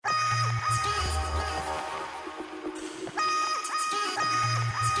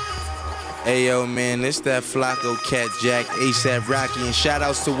Ayo, man, it's that Flacco, Cat Jack, ASAP Rocky, and shout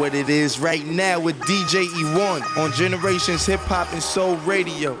outs to what it is right now with DJ E1 on Generations Hip Hop and Soul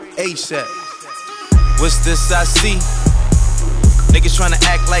Radio. ASAP. What's this I see? Niggas tryna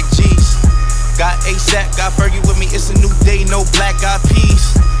act like G's. Got ASAP, got Fergie with me, it's a new day, no black eyed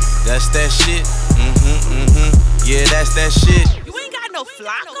peas. That's that shit. Yeah, that's that shit. You ain't got no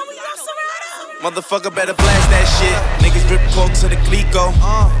Flacco with your Serato. Motherfucker better blast that shit. Niggas drip coke to the clico.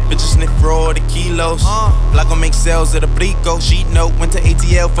 Bitches sniff for all the kilos. Flacco make sales of the Blico. Sheet note, went to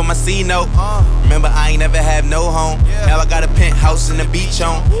ATL for my C note. Remember, I ain't never have no home. Now I got a penthouse in the beach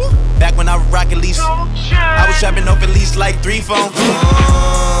home. Back when I was rockin' lease, I was trapping off at least like 3 phones.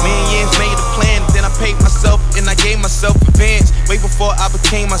 Me and Yins made a plan, then I paid myself and I gave myself advance. Way before I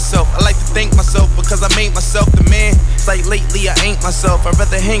became myself. I like to thank myself because I made myself the man. It's like lately I ain't myself. I'd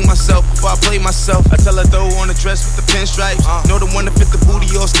rather hang myself before I play myself. I tell her throw on a dress with the pinstripes. Know the one that fit the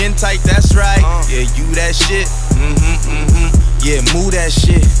booty or skin tight, that's right. Yeah, you that shit. Yeah, move that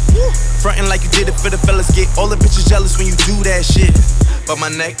shit. Frontin' like you did it for the fellas. Get all the bitches jealous when you do that shit. But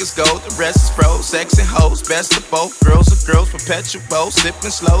my neck is gold, the rest is froze. Sex and hoes, best of both. Girls are girls, perpetual. Sippin'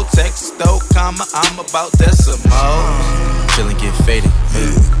 slow, Texas dope, comma, I'm about that some more. Chillin' get faded.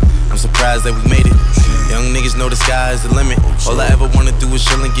 I'm surprised that we made it. Young niggas know the sky is the limit. All I ever wanna do is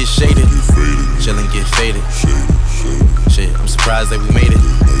chill and get shaded. Chill and get faded. Shit, I'm surprised that we made it.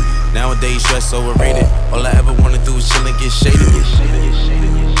 Nowadays, stress overrated. All I ever wanna do is chill and get shaded.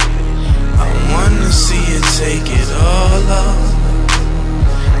 I wanna see you take it all off.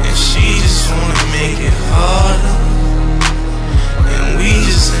 And she just wanna make it harder. And we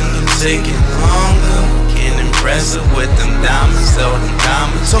just end up taking longer. Can't impress her with them diamonds, all them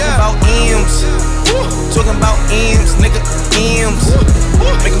diamonds. Talking about M's, talking about M's, nigga, M's.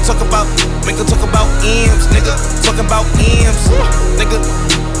 Make them talk about M's, nigga, talking about M's, nigga, talking about M's, nigga,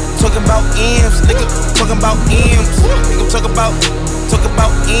 talking about M's. Make them talk about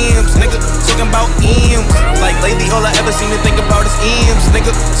M's, nigga, talking about M's. Like lately, all I ever seem to think about is M's,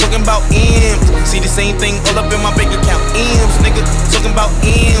 nigga, talking about M's. See the same thing all up in my bank account, M's, nigga, talking about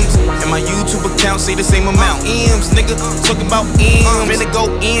M's. And my YouTube account say the same amount, M's, nigga, talking about M's. Finna go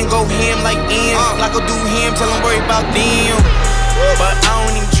in, go ham like M's. Like go do him, tell him worry about them. But I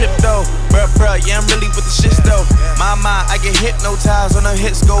don't even trip though, bruh, yeah, I'm really with the shits though. My, I get hypnotized when the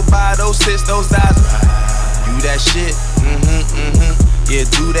hits go by, those hits, those dies. You that shit, yeah,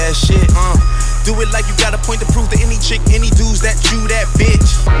 do that shit, Do it like you got a point to prove to any chick, any dudes that you that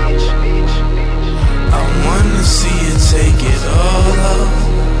bitch. I wanna see you take it all off.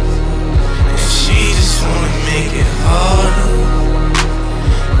 And she just wanna make it harder.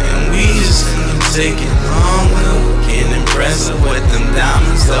 And we just end up taking longer. Can't impress her with them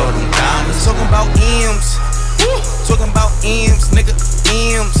diamonds, all them diamonds. Talking about M's, talking about M's, nigga,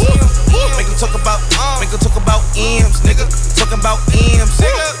 M's. Make them talk about M's, nigga, talking about M's, nigga, talking about M's,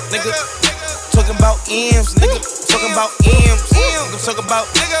 nigga, talking about M's. Talk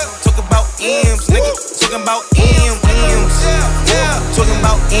about M's, nigga, talking about M's, talking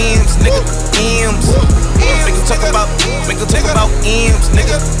about M's, nigga, M's. Make them talk about M's, nigga, talking about M's,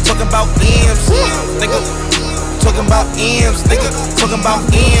 nigga. Talking about M's, nigga, talking about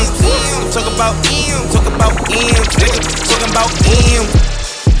M's. Talking about M's, nigga, talking about M's.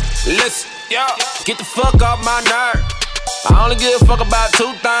 Listen, yo, get the fuck off my nerve. I only give a fuck about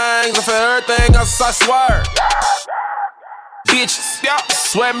 2 things, and for everything else I swear. Bitches, yo,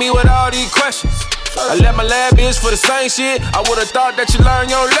 sweat me with all these questions. I let my lab bitch for the same shit. I would've thought that you learned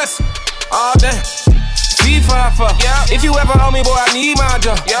your lesson. Oh damn. G5, yeah. If you ever owe me, boy, I need my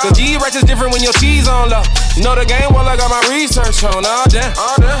job. Yeah. Cause G-Rex is different when your cheese on low. You know the game well, I got my research on. Oh damn.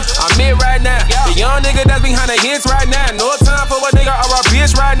 I'm it right now. Yeah. The young nigga that's behind the hits right now. No time for a nigga or a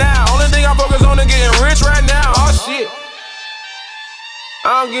bitch right now. Only thing I focus on is getting rich right now. Oh shit.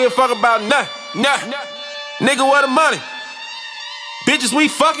 I don't give a fuck about nothing. Nigga, where the money? Bitches, we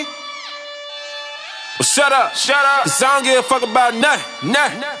fucking? Well, shut up. Cause I don't give a fuck about nothing.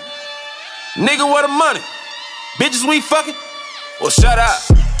 Nigga, where the money? Bitches, we fucking? Well, shut up.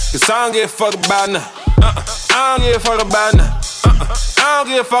 Cause I don't give a fuck about nothing. I don't give a fuck about nothing. I don't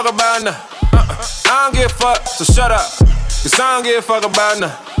give a fuck about nothing. I don't give a fuck, so shut up. Cause I don't give a fuck about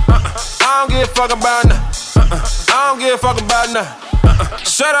nothing. I don't give a fuck about nothing. I don't give a fuck about nothing.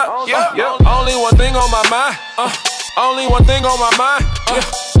 Shut up, yeah. Only one thing on my mind. Only one thing on my mind.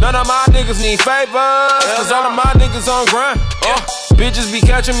 None of my niggas need favors. Cause all of my niggas on grind. Bitches be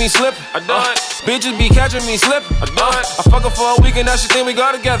catching me slipping. Bitches be catching me slipping. I fuck her for a week and now she think we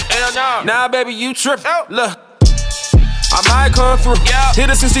go together. Nah, baby, you trippin'. Look. I might come through. Hit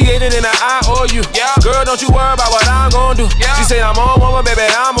a 68 and then I owe you. Girl, don't you worry about what I'm gon' do. She say I'm on one, baby,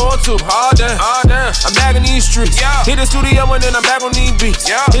 I'm on two. All damn. I'm back in these streets. Hit the studio and then I'm back on these beats.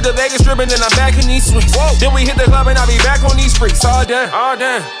 Hit the Vegas strip and then I'm back in these suites. Then we hit the club and I'll be back on these freaks. All damn.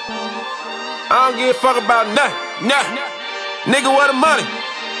 I don't give a fuck about nothing. Nigga, where the money?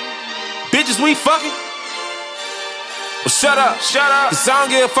 Bitches, we fucking. Well, shut up. Cause I don't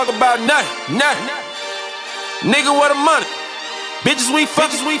give a fuck about nothing. Nigga, where the money? Bitches, we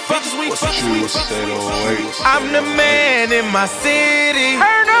fucking. I'm the man in my city.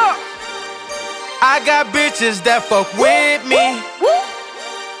 Turn up. I got bitches that fuck with me.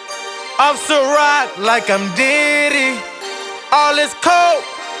 I'm so rock like I'm Diddy. All is cold.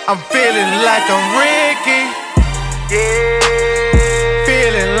 I'm feeling like I'm Ricky.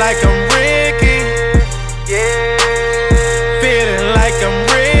 Feeling like I'm Ricky. Feeling like I'm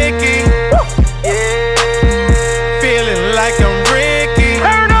Ricky. Feeling like I'm Ricky.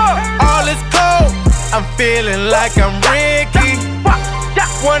 All is cold. I'm feeling like I'm Ricky.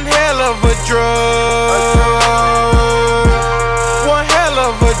 One hell of a drug. One hell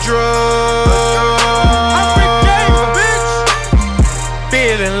of a drug.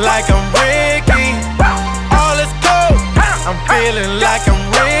 Feeling like I'm Ricky. All is cold. I'm feeling like I'm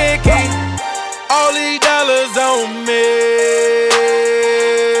Ricky. All these dollars on me.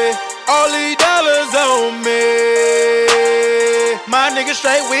 All these dollars on me. My nigga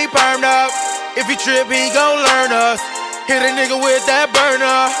straight, we permed up. If he trip, he gon' learn us. Hit a nigga with that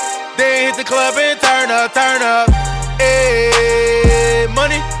burner. Then hit the club and turn up. Ayy,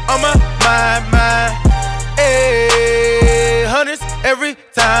 money on my mind. Ayy, hundreds every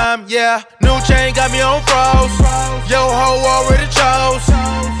time, yeah. New chain got me on froze. Yo ho already chose.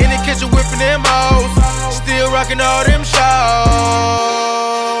 In the kitchen whipping them hoes. Still rocking all them shows.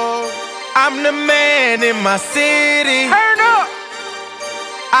 I'm the man in my city. Turn up.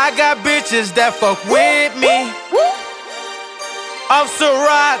 I got bitches that fuck with me. I'm so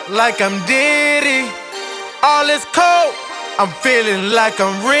rock like I'm Diddy. All is cold. I'm feeling like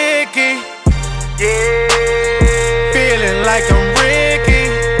I'm Ricky. Feeling like I'm Ricky.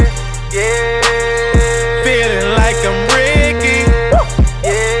 Feeling like I'm Ricky.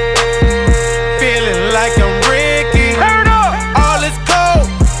 Feeling like I'm Ricky. All is cold.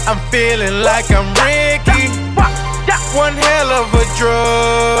 I'm feeling like I'm Ricky. One hell of a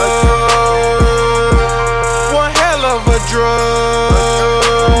drug. One hell of a drug.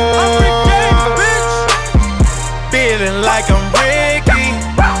 Feeling like I'm Ricky.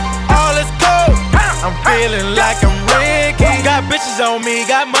 All is cold. I'm feeling like I'm Ricky. Got bitches on me,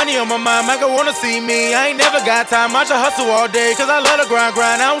 got money on my mind. Might go wanna see me. I ain't never got time. I just hustle all day, cause I love the grind.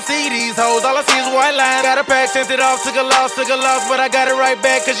 I don't see these hoes, all I see is white lines. Got a pack, sent it off, took a loss, but I got it right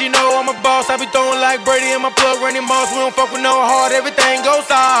back, cause you know I'm a boss. I be throwing like Brady in my plug, Randy Moss. We don't fuck with no heart, everything goes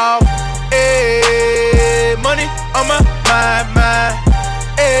off. Ayy, money on my mind.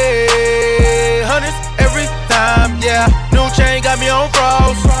 Ayy, hundreds every time, yeah. New chain got me on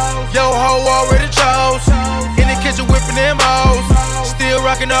froze. Yo ho already chose. In the kitchen whipping them hoes. Still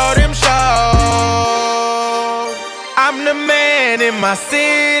rocking all them shows. I'm the man in my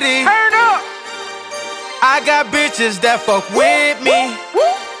city. Turn up. I got bitches that fuck with me.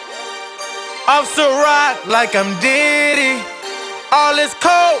 I'm so rock like I'm Diddy. All is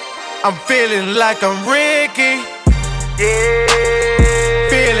cold. I'm feeling like I'm Ricky.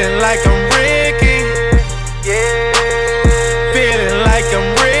 Feeling like I'm Ricky. Feeling like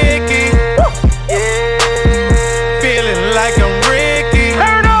I'm Ricky. Feeling like I'm Ricky.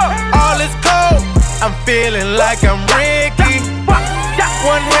 All is cold. I'm feeling like I'm Ricky.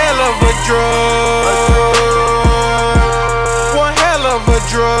 One hell of a drug. One hell of a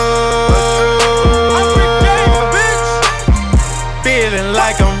drug. Feeling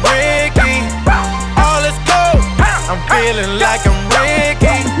like I'm Ricky. All is cold. I'm feeling like I'm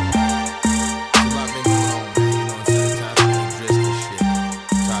Ricky.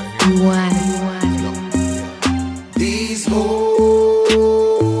 These hoes,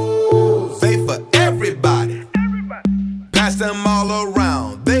 they for everybody. Pass them all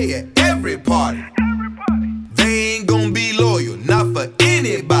around, they at every party. They ain't gon' be loyal, not for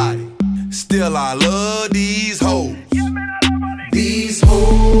anybody. Still I love these hoes. These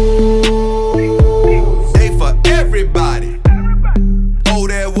hoes, they for everybody. Oh,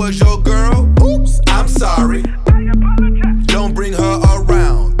 that was your girl? Oops, I'm sorry. Don't bring her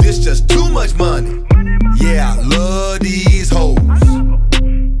around, this just too much money. Yeah, I love these hoes.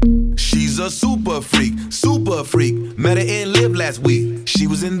 She's a super freak. Met her in Live last week. She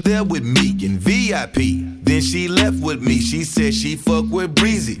was in there with me in VIP. then she left with me. She said she fuck with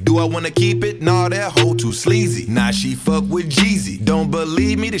Breezy. Do I wanna keep it? Nah, that hoe too sleazy. Now she fuck with Jeezy. Don't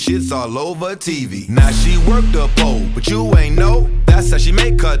believe me, the shit's all over TV. Now she worked the pole, but you ain't know. That's how she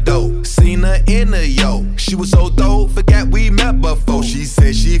make her dough. Seen her in a yo. She was so dope, forgot we met before. She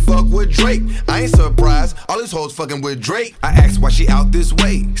said she fuck with Drake. I ain't surprised, all these hoes fucking with Drake. I asked why she out this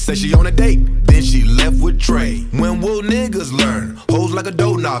way. Said she on a date, then she left with Trey. When will niggas learn? Hoes like a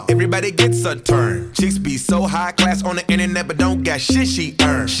doorknob, everybody gets a turn. Chicks be so high class on the internet, but don't got shit she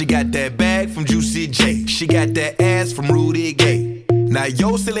earned. She got that bag from Juicy J. She got that ass from Rudy Gay. Now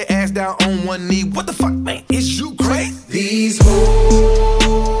yo silly ass down on one knee. What the fuck, man? Is you crazy? These hoes,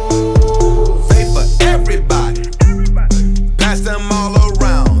 they for everybody. Pass them all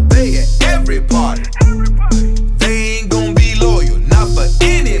around. They at every party. They ain't gon' be loyal, not for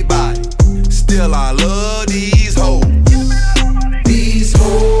anybody. Still I love these hoes. These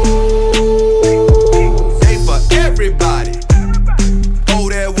hoes, they for everybody. Oh,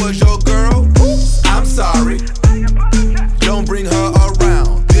 that was your girl? Oops, I'm sorry. Don't bring her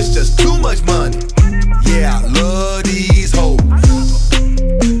around. This just too much money. Yeah, I love these hoes.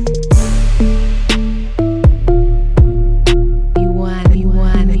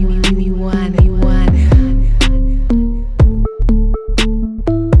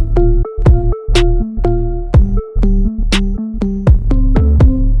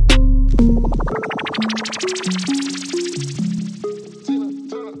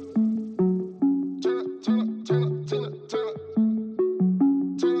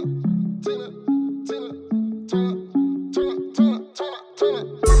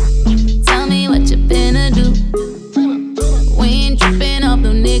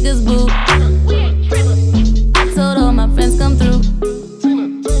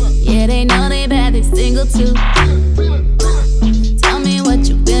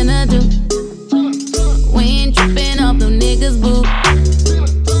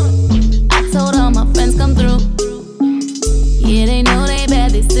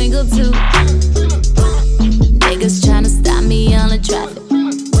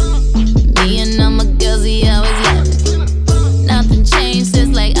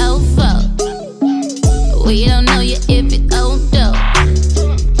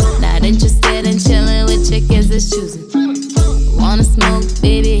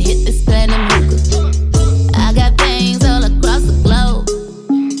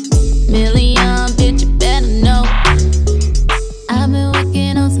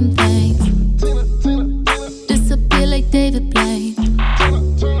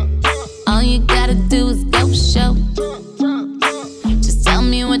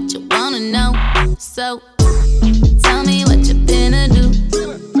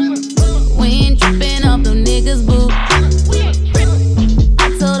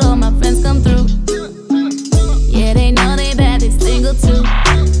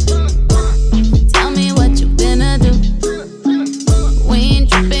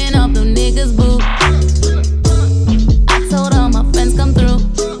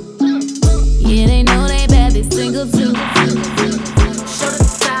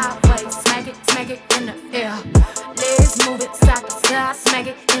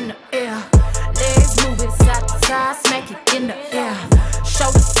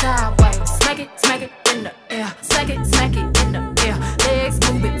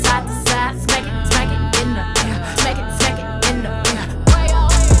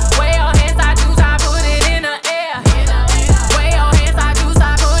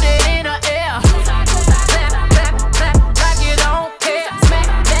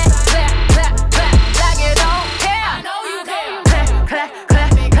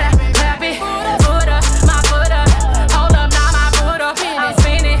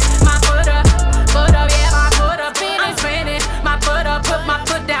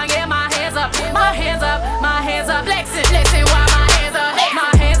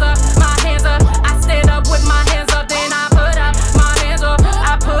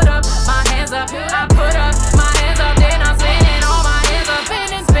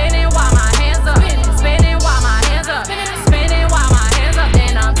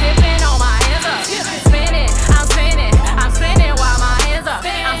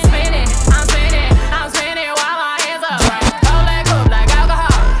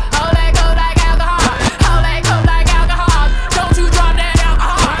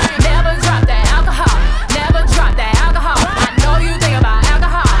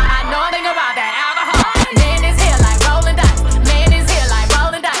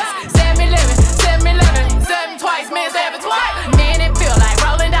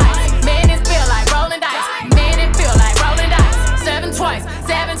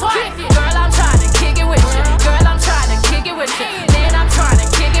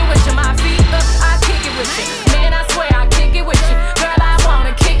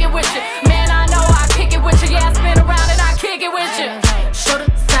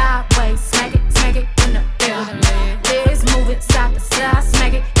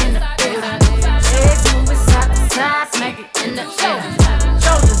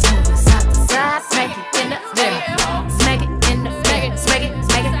 smack it in the air. Smack it in the air. Smack it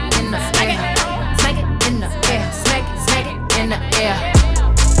in the air. Smack it in the air. Smack it in the air.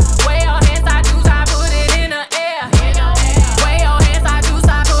 Wave your hands, I do, I put it in the air. Wave your hands, I do,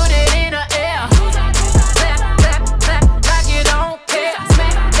 I put it in the air. Clap, clap, clap, like you don't care.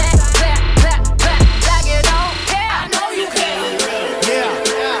 Smack that, clap, clap, clap, like you don't care. I know you care. Yeah.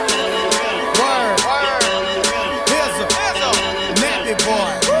 Word. Here's a nappy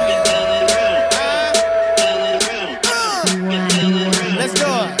boy. Let's do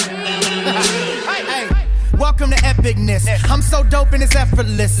it. Hey, welcome to epicness. I'm so dope and it's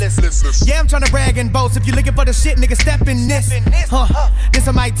effortless. Yeah, I'm tryna brag and boast. If you looking for the shit, nigga, step in this. This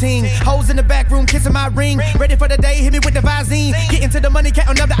is my team. Hoes in the back room, kissing my ring. Ready for the day, hit me with the Visine. Get into the money,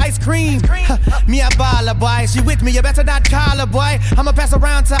 counting up the ice cream. Me a baller, boy. She with me, you better not call her, boy. I'ma pass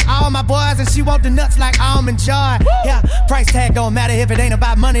around to all my boys, and she want the nuts like almond joy. Yeah, price tag don't matter if it ain't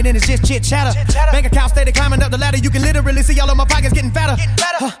about money, then it's just chit chatter. Bank account steady climbing up the ladder. You can literally see all of my pockets getting fatter.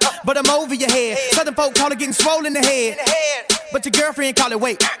 But I'm over your head. Southern folk call it getting swollen in the head. But your girlfriend call it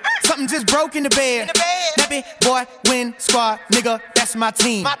weight. Something just broke in the bed. Nappy boy, win, squad, nigga, that's my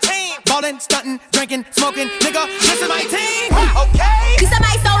team. Ballin', stuntin', drinking, smoking, nigga, this is my team. Okay. This is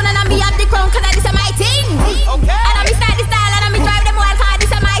my sound and I'm be up the crown, cause this is my team. Okay. And I'm style the style and I'm drive them wild, cause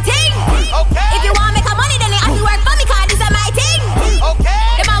this is my team. Okay. If you want make a money, then you have to work for me, cause this is my team.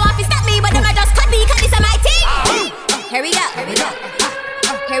 Okay. Them I want to stop me, but them I just cut me, cause this is my team. Here we go. Here we go.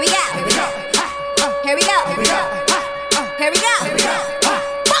 Here we go. Here we go. Here we go. Here we go. Here we go. Here we go.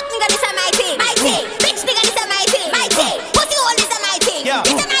 Fuck nigga, this is my team. My team. Bitch nigga, this is my team. My team. Pussy hole, this is my team.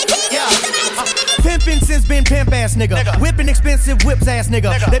 This is my team. This is my team. Pimpin' since been pimp ass nigga. Whippin' expensive whips ass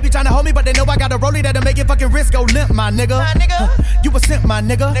nigga. They be tryna hold me, but they know I got a rollie that'll make your fucking wrist go limp, my nigga. You a simp, my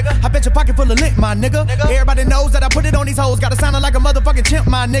nigga. I bet your pocket full of lint, my nigga. Everybody knows that I put it on these hoes. Gotta sound like a motherfucking chimp,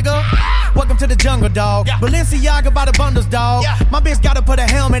 my nigga. Welcome to the jungle, dog. Balenciaga by the bundles, dog. My bitch gotta put a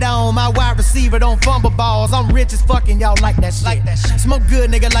helmet on. My wide receiver don't fumble balls. I'm rich as fucking, y'all like that shit. Smoke good,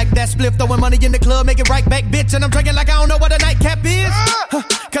 nigga, like that spliff. Throwing money in the club, make it right back, bitch. And I'm drinking like I don't know what a nightcap is.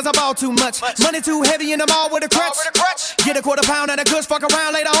 Cause I ball too much. Money too heavy and I'm all with a crutch. Get a quarter pound and a kush, fuck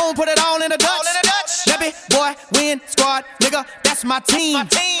around later on, put it all in a Dutch. Nappy boy, win, squad, nigga, that's my team.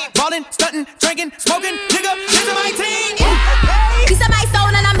 Ballin', stuntin', drinking, smoking, nigga, this is my team. This is my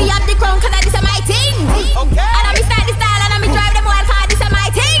sound and I'm be up the crown, cause this is my team. And I'm be style the style and I'm be drive them wild, cause this is my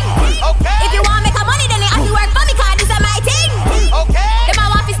team. If you want make a money, then you have to work for me, cause this is my team. Them I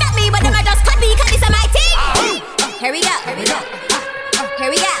want to stop me, but them I just cut me, cause this is my team. Here we go. Here we go. Here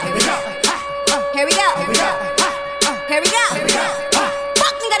we go. Here we go. Here we go. Here we go. Here we go.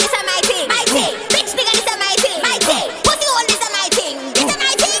 Fuck nigga, this is my team. My team. Bitch nigga, this is my team. My team. Pussy hole, this is my team. This is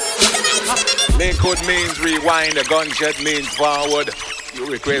my team. This is my team. Linkwood means rewind, a gunshot means forward. You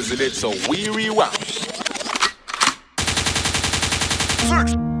requested it, so we rewound.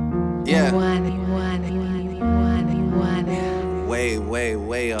 Yeah.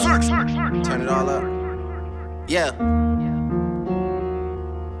 Way up. Turn it all up. Yeah.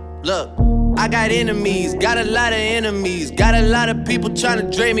 Look, I got enemies, got a lot of enemies. Got a lot of people trying to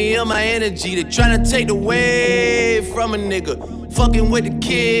drain me of my energy. They trying to take away from a nigga. Fucking with the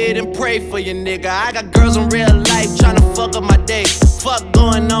kid and pray for your nigga. I got girls in real life trying to fuck up my day. Fuck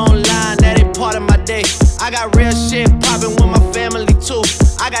going online, that ain't part of my day. I got real shit poppin' with my family too.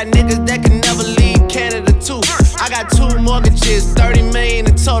 I got niggas that can never leave Canada too. I got 2 mortgages, 30 million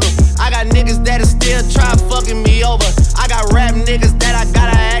in total. I got niggas that'll still try fucking me over. I got rap niggas that I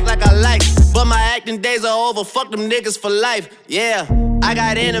gotta act like I like, but my acting days are over, fuck them niggas for life. Yeah, I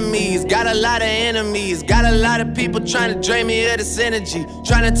got enemies, got a lot of enemies. Got a lot of people trying to drain me of this energy.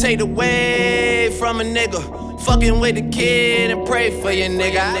 Trying to take away from a nigga. Fucking with the kid and pray for your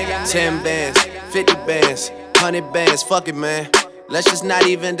nigga. 10 bands, 50 bands, 100 bands, fuck it, man. Let's just not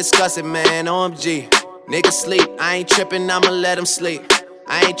even discuss it, man. OMG, niggas sleep, I ain't trippin', I'ma let them sleep.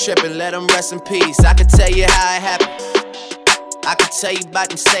 I ain't trippin', let them rest in peace. I can tell you how it happened. I can tell you about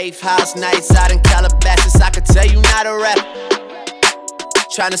them safe house nights out in Calabasas. I can tell you not a rap.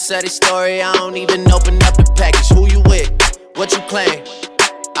 Tryna sell this story, I don't even open up the package. Who you with? What you claim?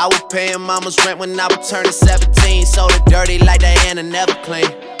 I was paying mama's rent when I was turning 17. Sold it dirty like Diana, never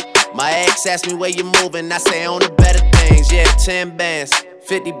clean. My ex asked me where you moving, I say on the better things. Yeah, 10 bands,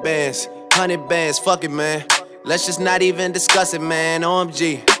 50 bands, 100 bands, fuck it, man. Let's just not even discuss it, man.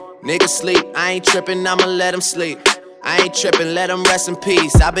 OMG, niggas sleep, I ain't trippin', I'ma let them sleep. I ain't trippin', let them rest in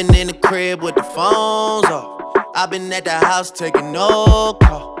peace. I been in the crib with the phones off. I been at the house taking no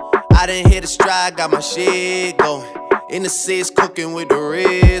call. I done hit a stride, got my shit going. In the seats cooking with the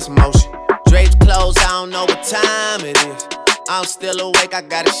wrist motion. Drapes closed, I don't know what time it is. I'm still awake, I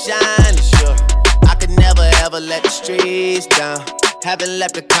gotta shine, sure. could never ever let the streets down. Haven't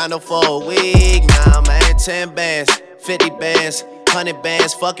left the condo for a week now, man. 10 bands, 50 bands, 100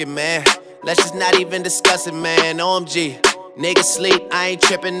 bands, fuck it, man. Let's just not even discuss it, man. OMG, niggas sleep, I ain't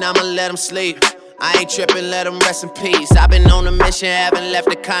trippin', I'ma let them sleep. I ain't trippin', let them rest in peace. I've been on a mission, haven't left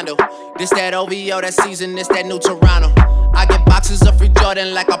the condo. This that OVO, that season, this that new Toronto. I get boxes of free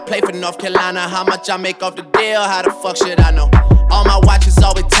Jordan like I play for North Carolina. How much I make off the deal, how the fuck should I know? All my watches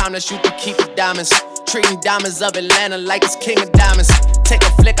always time to shoot to keep the diamonds. Treating diamonds of Atlanta like it's king of diamonds. Take a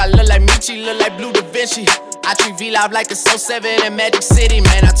flick, I look like Michi, look like Blue Da Vinci. I treat V-Live like it's 07 in Magic City.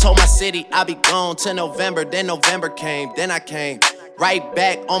 Man, I told my city I'll be gone till November. Then November came, then I came right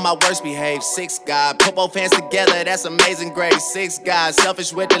back on my worst behave. 6 God, put both hands together, that's amazing grace. 6 God,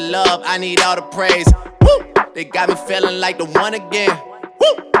 selfish with the love, I need all the praise. Woo! They got me feeling like the one again.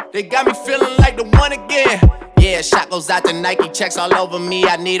 Woo! They got me feeling like the one again. Yeah, shot goes out to Nike, checks all over me.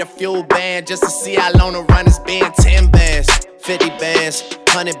 I need a fuel band just to see how long the run has been. 10 bands, 50 bands,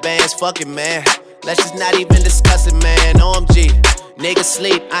 100 bands, fuck it, man. Let's just not even discuss it, man. OMG, niggas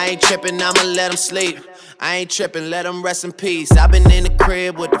sleep, I ain't trippin', I'ma let them sleep. I ain't trippin', let them rest in peace. I been in the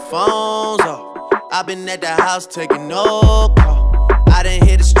crib with the phones off. I been at the house taking no call. I done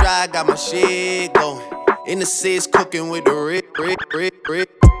hit a stride, got my shit going. In the seats cooking with the rick.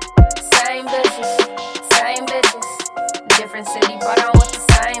 Same bitches, different city, but I'm with the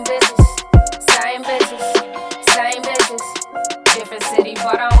same bitches. Same bitches, different city,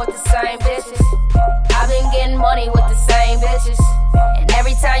 but I'm with the same bitches. I've been getting money with the same bitches, and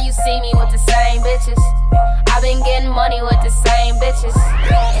every time you see me with the same bitches. I've been getting money with the same bitches,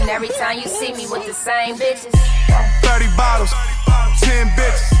 and every time you see me with the same bitches. 30 bottles, 10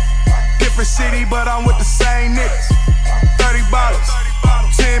 bitches. Different city, but I'm with the same niggas. 30 bottles,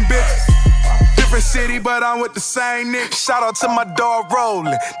 10 bitches. Different city, but I'm with the same niggas. Shout out to my dog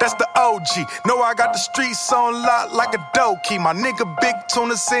Rollin', that's the OG. Know I got the streets on lock like a dope key. My nigga Big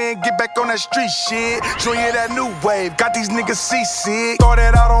Tuna saying get back on that street shit. Junior that new wave, got these niggas seasick.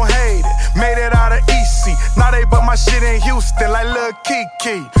 Started out on hate it, made it out of EC. Now they bought my shit in Houston like Lil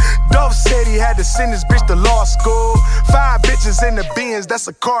Kiki. Dove said he had to send his bitch to law school. 5 bitches in the Benz, that's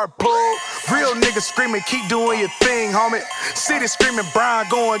a carpool. Real niggas screaming, keep doing your thing, homie. City screaming, Brian,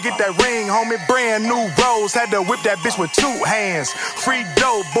 go and get that ring, homie. Brand new Rose, had to whip that bitch with 2 hands. Free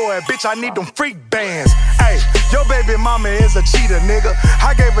dope, boy, bitch, I need them freak bands. Ayy, your baby mama is a cheater, nigga.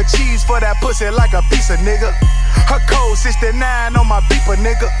 I gave her cheese for that pussy like a piece of nigga. Her code 69 on my beeper,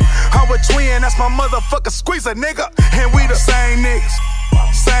 nigga. I'm a twin, that's my motherfucker squeezer, nigga. And we the same niggas.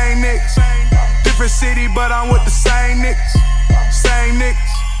 Same niggas, different city, but I'm with the same niggas. Same niggas,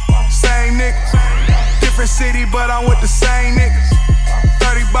 same niggas. Different city, but I'm with the same niggas.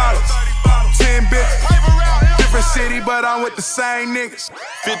 30 bottles, 10 bitches. Different city, but I'm with the same niggas.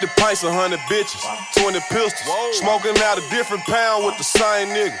 50 pints, 100 bitches, 20 pistols. Smoking out a different pound with the same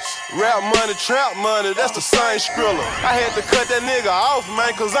niggas. Rap money, trap money, that's the same skrilla. I had to cut that nigga off,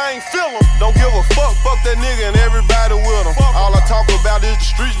 man, cause I ain't feel him. Don't give a fuck that nigga and everybody with him. All I talk about is the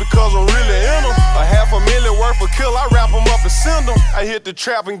streets because I'm really in them. $500,000 worth of kill, I wrap them up and send them. I hit the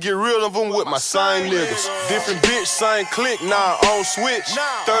trap and get rid of them with my same niggas. Different bitch, same click, now I on switch.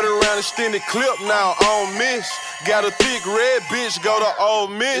 30 round extended clip, now I on miss. Got a thick red bitch, go to Ole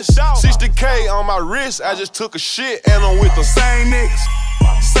Miss. 60K on my wrist, I just took a shit and I'm with the same niggas.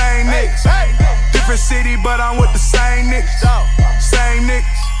 Same niggas. Different city, but I'm with the same niggas. Same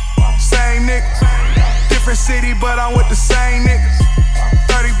niggas. Same niggas. Different city, but I'm with the same niggas.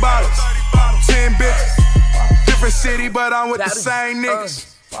 30 bottles, 10 bitches. Different city, but I'm with the same niggas.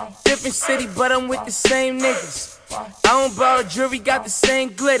 Different city, but I'm with the same niggas. I don't borrow jewelry, got the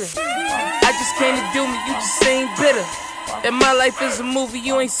same glitter. I just came to do me, you just ain't bitter. That my life is a movie,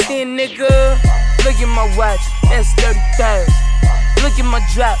 you ain't seen, nigga. Look at my watch, that's 30,000. Look at my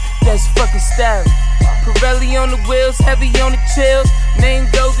drop, that's fucking style. Pirelli on the wheels, heavy on the chills. Name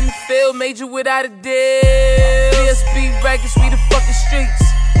goes in the field, major without a deal. DSB records, we the fucking streets.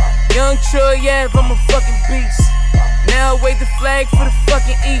 Young Troy, yeah, I'm a fucking beast. Now I wave the flag for the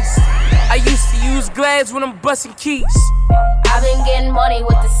fucking East. I used to use glads when I'm busting keys. I've been getting money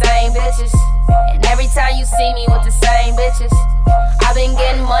with the same bitches, and every time you see me with the same bitches. I've been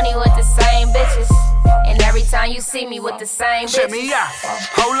getting money with the same bitches, and every time you see me with the same bitches. Check me out.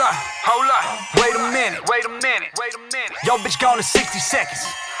 Hold up. Wait a minute. Yo, bitch gone in 60 seconds.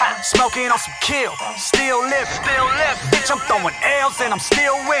 Smoking on some kill, still living. Bitch, I'm throwing L's and I'm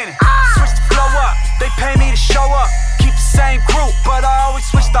still winning. Switch the flow up, they pay me to show up. Keep the same crew, but I always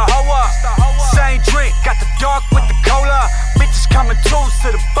switch the hoe up. Same drink, got the dark with the cola. Bitches coming tools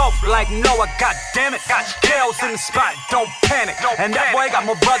to the boat like Noah, goddammit. Got Kales in the spot, don't panic. And that boy got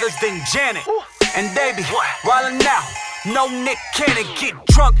more brothers than Janet. And they be wildin' out. No Nick Cannon, get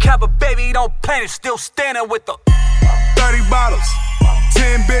drunk, have a baby, don't panic. Still standing with the 30 bottles,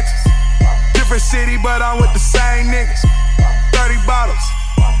 10 bitches. Different city, but I'm with the same niggas. 30 bottles,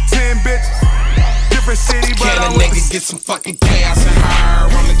 10 bitches. Different city, but I'm with nigga get some fucking chaos and her.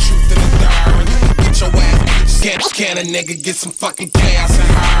 I'm the truth in the dirt. Get your ass. Can a nigga get some fucking chaos and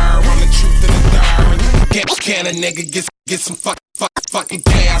her? I'm the truth in the dirt. Can a nigga get some fucking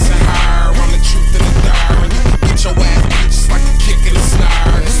chaos and her? I'm the truth in the dirt. Get your ass just like a kick in the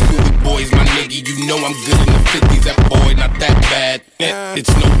snare. Schoolboy boys, my nigga, you know I'm good in the 50s. That boy not that bad. It's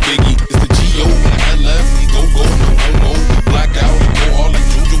no biggie. It's the G.O. and the LF. Go, no homo. Black out and go all like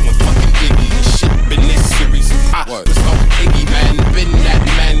Juju and fucking Iggy. And shit been this series. Let's go Iggy, man. Been that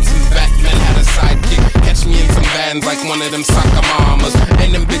man since Batman had a sidekick. Catch me in some vans like one of them soccer mamas.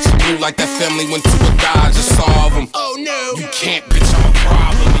 And them bitches blue like that family went to a Dodge to solve them. Oh no, you can't, bitch, I'm a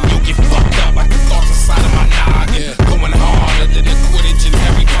problem. And you'll get fucked up like the thoughts inside of my noggin. Going harder than the Quidditch and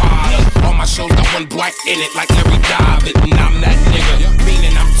Harry Potter. All my shows got one black in it like Larry David. And I'm that nigga,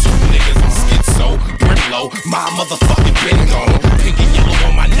 meaning I'm two niggas. I'm schizo, Brimlow, my motherfucking bingo. Pink and yellow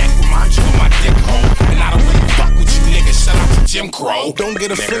on my neck, remind you of my dick hole. And I don't really fuck with you niggas, shout out to Jim Crow. Don't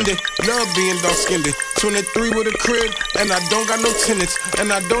get offended, love being dark-skinned. 23 with a crib, and I don't got no tenants.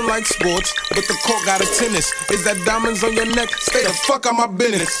 And I don't like sports, but the court got a tennis. Is that diamonds on your neck? Stay the fuck out my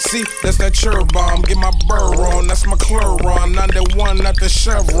business. See, that's that cherry bomb, get my burr on. That's my Cluron, 91, not the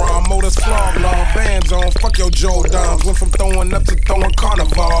Chevron. Motors flog long, bands on, fuck your J-Doe. Went from throwing up to throwing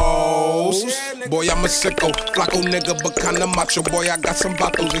carnivals. Boy, I'm a sicko, flaco nigga, but kinda macho. Boy, I got some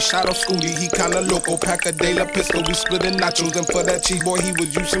bottles, they shot off Scooty, he kinda loco. Pack a De La pistol, we splitting nachos. And for that cheese, boy, he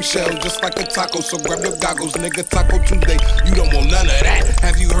would use some shells just like a taco. So grab your goggles, nigga, Taco Tuesday. You don't want none of that.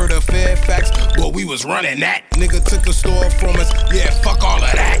 Have you heard of Fairfax? Boy, we was running that. Nigga took the store from us, yeah, fuck all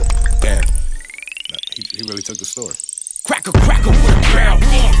of that. Damn, he really took the store. Cracker with a barrel.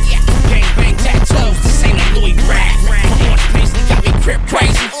 Gang bang tattoos, this ain't a Louis rag. Orange paisley got me crip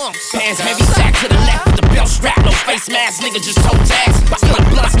crazy. Pants heavy sack to the left with the belt strap. No face mask, nigga just toe tags. Still like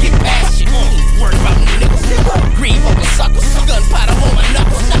blunts get past you. Worried about me niggas. Grieve over suckers. Gunpowder on my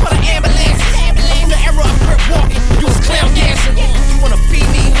knuckles. For the ambulance. From the era of crip walking, you was clown dancing. You wanna beat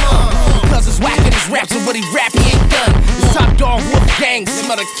me, huh? Cause it's whacking his raps and what he rap he ain't done. It's top dog wolf gang,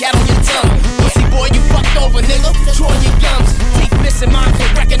 smell the cat on your tongue. Pussy boy, you fucked over, nigga. Drawing your gums. Teeth missing, mine can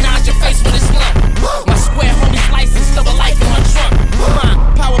recognize your face when it's lump. My square homie's license, double life in my trunk. Mine,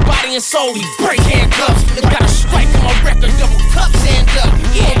 power, body, and soul, he break handcuffs. Got a strike on my record, double cups, hand up.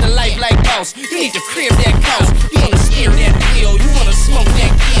 He ain't